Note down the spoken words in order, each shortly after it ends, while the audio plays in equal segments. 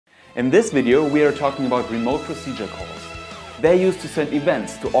In this video we are talking about remote procedure calls. They're used to send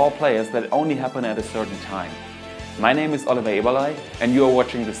events to all players that only happen at a certain time. My name is Eberlei and you are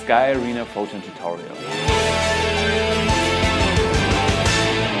watching the Sky Arena Photon tutorial.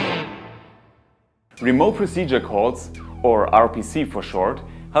 Remote procedure calls, or RPC for short,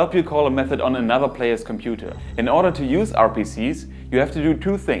 help you call a method on another player's computer. In order to use RPCs, you have to do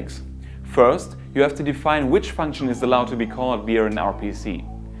two things. First, you have to define which function is allowed to be called via an RPC.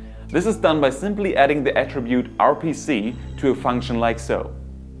 This is done by simply adding the attribute RPC to a function like so.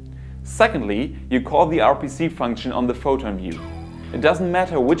 Secondly, you call the RPC function on the Photon view. It doesn't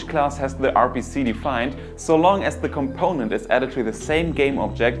matter which class has the RPC defined, so long as the component is added to the same game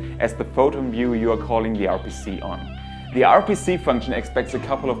object as the Photon view you are calling the RPC on. The RPC function expects a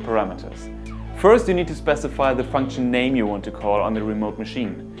couple of parameters. First, you need to specify the function name you want to call on the remote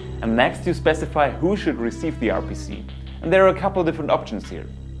machine. And next, you specify who should receive the RPC. And there are a couple different options here.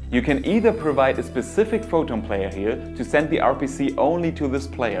 You can either provide a specific Photon player here to send the RPC only to this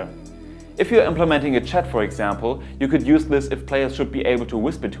player. If you're implementing a chat, for example, you could use this if players should be able to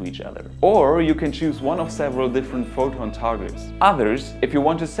whisper to each other. Or you can choose one of several different Photon targets. Others, if you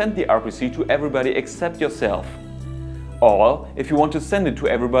want to send the RPC to everybody except yourself. All, if you want to send it to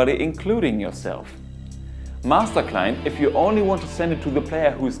everybody including yourself. Master client, if you only want to send it to the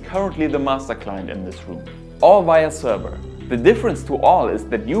player who is currently the master client in this room. All via server. The difference to all is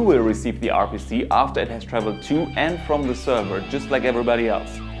that you will receive the RPC after it has traveled to and from the server, just like everybody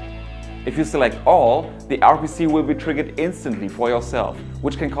else. If you select all, the RPC will be triggered instantly for yourself,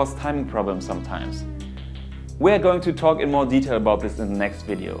 which can cause timing problems sometimes. We are going to talk in more detail about this in the next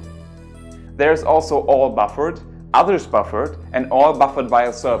video. There is also all buffered, others buffered, and all buffered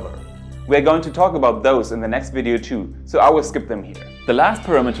via server. We are going to talk about those in the next video too, so I will skip them here. The last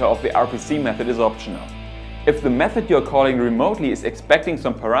parameter of the RPC method is optional. If the method you're calling remotely is expecting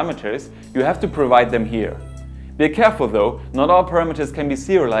some parameters, you have to provide them here. Be careful though, not all parameters can be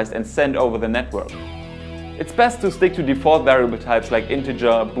serialized and sent over the network. It's best to stick to default variable types like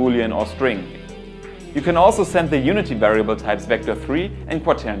integer, boolean or string. You can also send the unity variable types vector3 and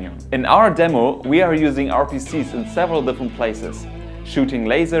quaternion. In our demo, we are using RPCs in several different places. Shooting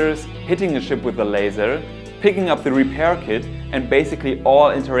lasers, hitting a ship with a laser, picking up the repair kit, and basically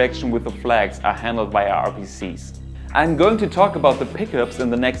all interaction with the flags are handled via RPCs. I'm going to talk about the pickups in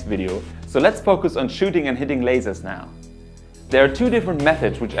the next video, so let's focus on shooting and hitting lasers now. There are two different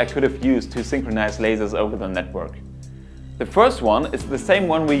methods which I could have used to synchronize lasers over the network. The first one is the same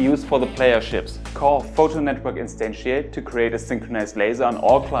one we use for the player ships. Call Photon Network Instantiate to create a synchronized laser on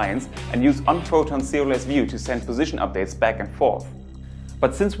all clients and use onPhoton serialized view to send position updates back and forth.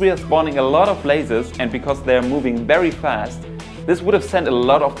 But since we are spawning a lot of lasers and because they are moving very fast, this would have sent a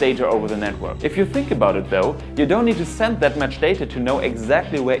lot of data over the network. If you think about it though, you don't need to send that much data to know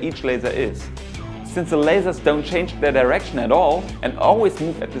exactly where each laser is. Since the lasers don't change their direction at all and always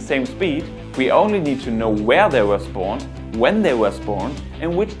move at the same speed, we only need to know where they were spawned, when they were spawned,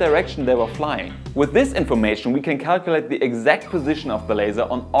 and which direction they were flying. With this information we can calculate the exact position of the laser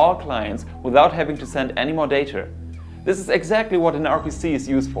on all clients without having to send any more data. This is exactly what an RPC is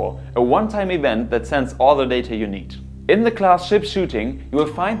used for, a one-time event that sends all the data you need. In the class ship shooting, you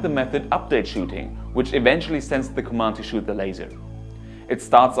will find the method update shooting, which eventually sends the command to shoot the laser. It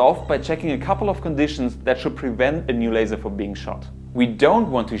starts off by checking a couple of conditions that should prevent a new laser from being shot. We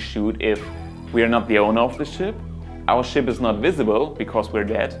don't want to shoot if we are not the owner of the ship, our ship is not visible because we're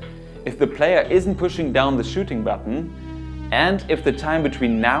dead, if the player isn't pushing down the shooting button, and if the time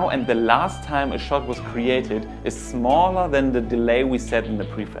between now and the last time a shot was created is smaller than the delay we set in the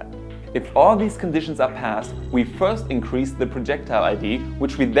prefab. If all these conditions are passed, we first increase the projectile ID,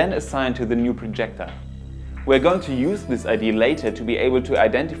 which we then assign to the new projectile. We're going to use this ID later to be able to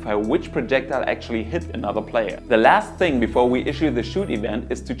identify which projectile actually hit another player. The last thing before we issue the shoot event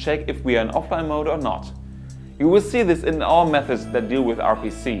is to check if we are in offline mode or not. You will see this in all methods that deal with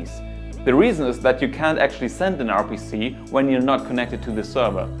RPCs. The reason is that you can't actually send an RPC when you're not connected to the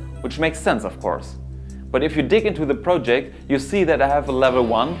server, which makes sense of course. But if you dig into the project, you see that I have a level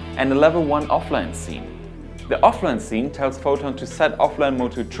 1 and a level 1 offline scene. The offline scene tells Photon to set offline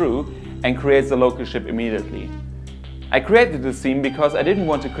mode to true and creates the local ship immediately. I created the scene because I didn't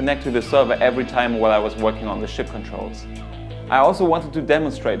want to connect to the server every time while I was working on the ship controls. I also wanted to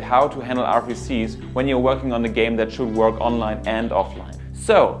demonstrate how to handle RPCs when you're working on a game that should work online and offline.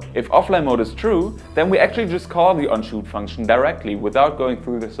 So, if offline mode is true, then we actually just call the onShoot function directly without going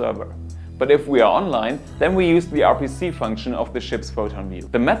through the server. But if we are online, then we use the RPC function of the ship's Photon view.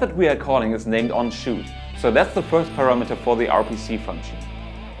 The method we are calling is named onShoot, so that's the first parameter for the RPC function.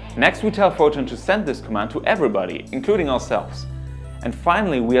 Next we tell Photon to send this command to everybody, including ourselves. And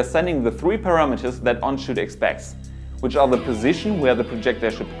finally, we are sending the 3 parameters that OnShoot expects, which are the position where the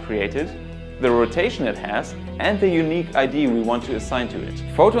projectile should be created, the rotation it has, and the unique ID we want to assign to it.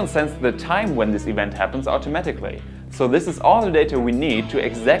 Photon sends the time when this event happens automatically, so this is all the data we need to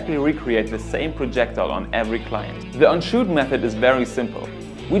exactly recreate the same projectile on every client. The OnShoot method is very simple.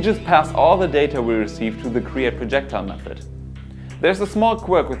 We just pass all the data we receive to the createProjectile method. There's a small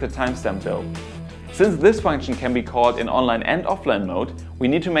quirk with the timestamp though. Since this function can be called in online and offline mode, we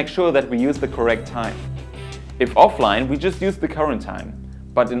need to make sure that we use the correct time. If offline, we just use the current time.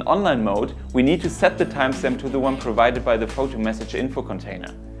 But in online mode, we need to set the timestamp to the one provided by the photo message info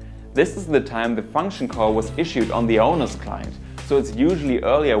container. This is the time the function call was issued on the owner's client, so it's usually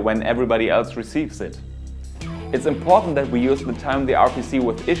earlier when everybody else receives it. It's important that we use the time the RPC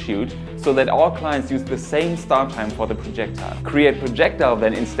was issued so that all clients use the same start time for the projectile. createProjectile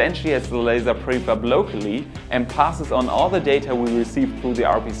then instantiates the laser prefab locally and passes on all the data we receive through the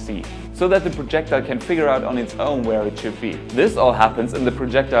RPC, so that the projectile can figure out on its own where it should be. This all happens in the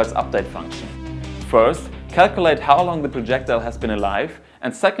projectile's update function. First, calculate how long the projectile has been alive,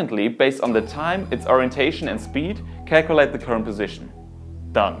 and secondly, based on the time, its orientation and speed, calculate the current position.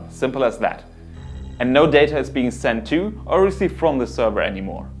 Done. Simple as that. And no data is being sent to or received from the server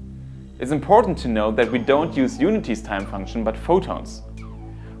anymore. It's important to note that we don't use Unity's time function, but Photon's.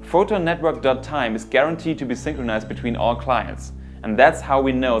 Photon network.time is guaranteed to be synchronized between all clients, and that's how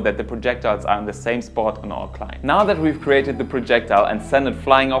we know that the projectiles are in the same spot on all clients. Now that we've created the projectile and sent it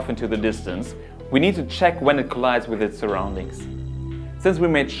flying off into the distance, we need to check when it collides with its surroundings. Since we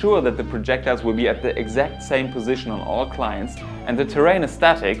made sure that the projectiles will be at the exact same position on all clients and the terrain is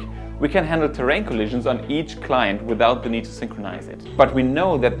static, we can handle terrain collisions on each client without the need to synchronize it. But we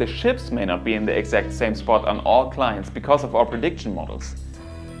know that the ships may not be in the exact same spot on all clients because of our prediction models.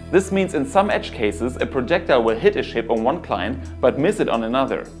 This means in some edge cases a projectile will hit a ship on one client but miss it on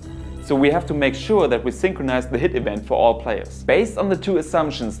another. So we have to make sure that we synchronize the hit event for all players. Based on the 2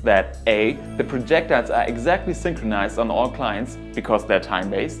 assumptions that A, the projectiles are exactly synchronized on all clients because they're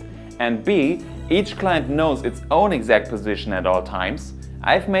time-based, and B, each client knows its own exact position at all times,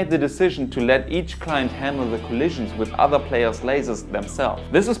 I've made the decision to let each client handle the collisions with other players' lasers themselves.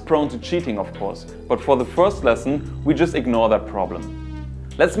 This is prone to cheating, of course, but for the first lesson, we just ignore that problem.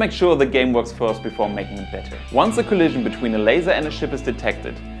 Let's make sure the game works first before making it better. Once a collision between a laser and a ship is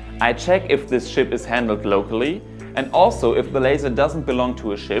detected, I check if this ship is handled locally and also if the laser doesn't belong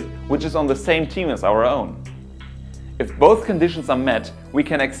to a ship which is on the same team as our own. If both conditions are met, we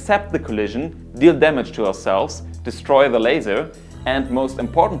can accept the collision, deal damage to ourselves, destroy the laser, and most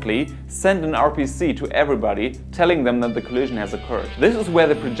importantly, send an RPC to everybody telling them that the collision has occurred. This is where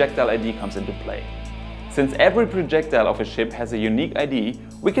the projectile ID comes into play. Since every projectile of a ship has a unique ID,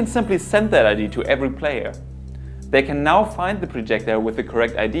 we can simply send that ID to every player. They can now find the projectile with the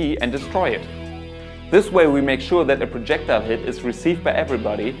correct ID and destroy it. This way we make sure that a projectile hit is received by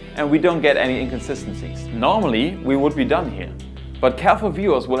everybody and we don't get any inconsistencies. Normally, we would be done here. But careful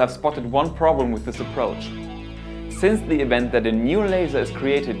viewers will have spotted one problem with this approach. Since the event that a new laser is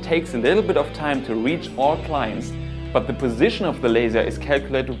created takes a little bit of time to reach all clients, but the position of the laser is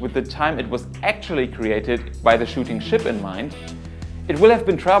calculated with the time it was actually created by the shooting ship in mind, it will have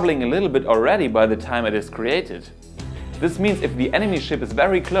been traveling a little bit already by the time it is created. This means if the enemy ship is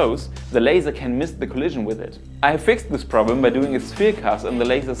very close, the laser can miss the collision with it. I have fixed this problem by doing a sphere cast in the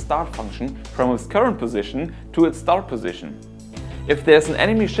laser start function from its current position to its start position. If there's an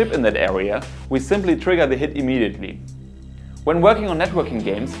enemy ship in that area, we simply trigger the hit immediately. When working on networking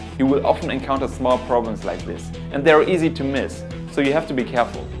games, you will often encounter small problems like this, and they are easy to miss, so you have to be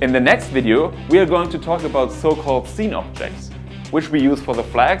careful. In the next video, we are going to talk about so-called scene objects, which we use for the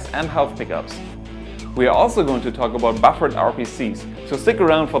flags and health pickups. We are also going to talk about buffered RPCs, so stick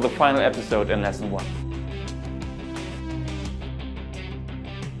around for the final episode in Lesson 1.